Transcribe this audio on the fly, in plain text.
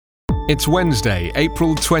It's Wednesday,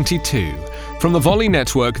 April 22. From the Volley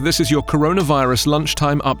Network, this is your coronavirus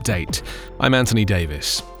lunchtime update. I'm Anthony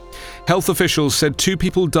Davis. Health officials said 2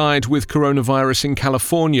 people died with coronavirus in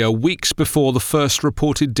California weeks before the first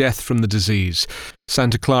reported death from the disease.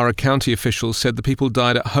 Santa Clara County officials said the people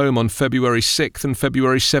died at home on February 6th and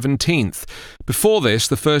February 17th. Before this,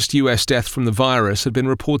 the first U.S. death from the virus had been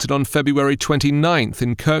reported on February 29th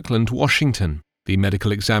in Kirkland, Washington. The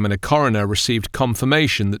medical examiner coroner received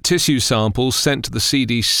confirmation that tissue samples sent to the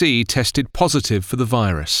CDC tested positive for the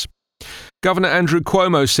virus. Governor Andrew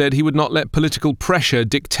Cuomo said he would not let political pressure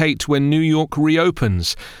dictate when New York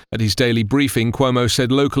reopens. At his daily briefing, Cuomo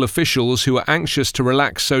said local officials who are anxious to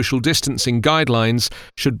relax social distancing guidelines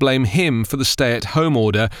should blame him for the stay-at-home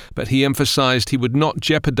order, but he emphasized he would not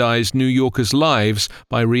jeopardize New Yorkers' lives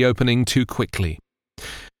by reopening too quickly.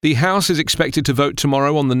 The House is expected to vote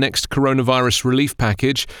tomorrow on the next coronavirus relief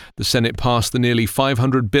package. The Senate passed the nearly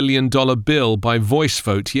 $500 billion bill by voice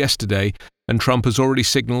vote yesterday, and Trump has already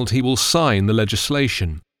signaled he will sign the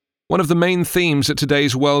legislation. One of the main themes at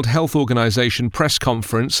today's World Health Organization press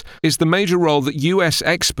conference is the major role that U.S.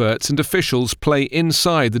 experts and officials play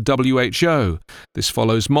inside the WHO. This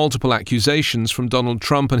follows multiple accusations from Donald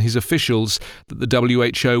Trump and his officials that the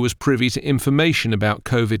WHO was privy to information about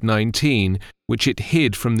COVID-19, which it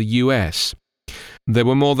hid from the U.S. There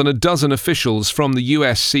were more than a dozen officials from the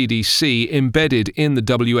US CDC embedded in the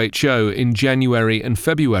WHO in January and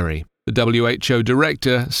February. The WHO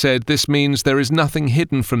director said this means there is nothing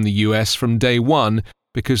hidden from the US from day one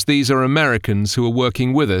because these are Americans who are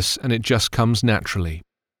working with us and it just comes naturally.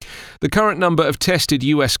 The current number of tested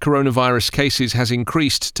US coronavirus cases has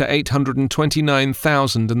increased to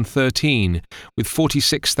 829,013, with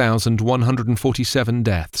 46,147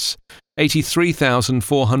 deaths.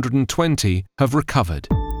 83,420 have recovered.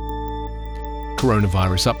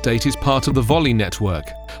 Coronavirus Update is part of the Volley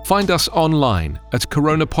Network. Find us online at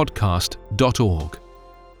coronapodcast.org.